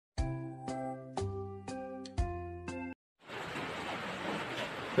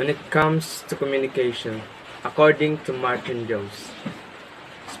When it comes to communication, according to Martin Joos,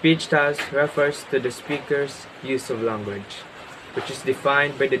 speech styles refers to the speaker's use of language, which is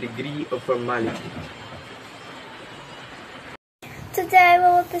defined by the degree of formality. Today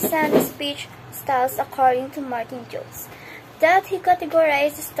we will present the speech styles according to Martin Joos, that he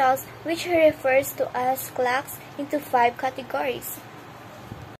categorized the styles which he refers to as clocks into 5 categories.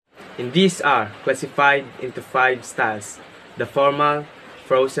 And these are classified into 5 styles: the formal,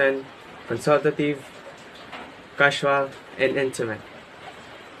 frozen, consultative, casual, and intimate.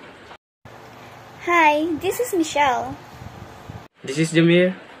 Hi, this is Michelle. This is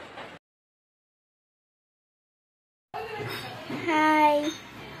Jamir. Hi,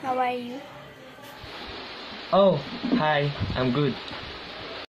 how are you? Oh, hi, I'm good.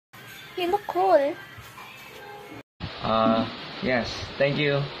 You look cool. Yes, thank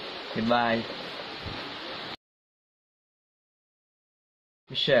you. Goodbye.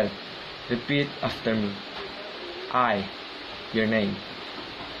 Michelle, repeat after me. I, your name,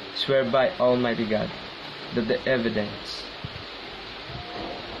 swear by Almighty God that the evidence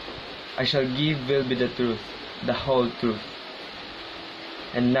I shall give will be the truth, the whole truth,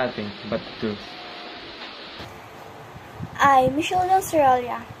 and nothing but the truth. I, Michelle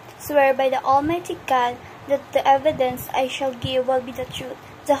Australia, swear by the Almighty God that the evidence I shall give will be the truth,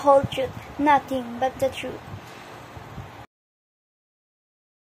 the whole truth, nothing but the truth.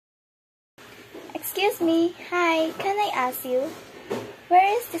 Excuse me, hi, can I ask you,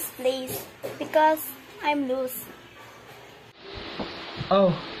 where is this place? Because I'm lost. Oh,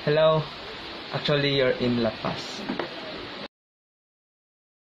 hello. Actually, you're in La Paz.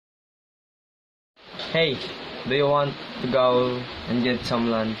 Hey, do you want to go and get some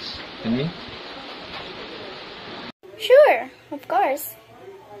lunch with me? Sure, of course.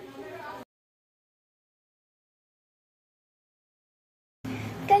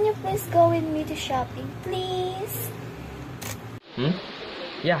 Can you please go with me to shopping, please?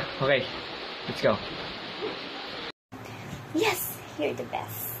 Yeah, okay. Let's go. Yes, you're the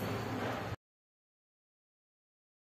best.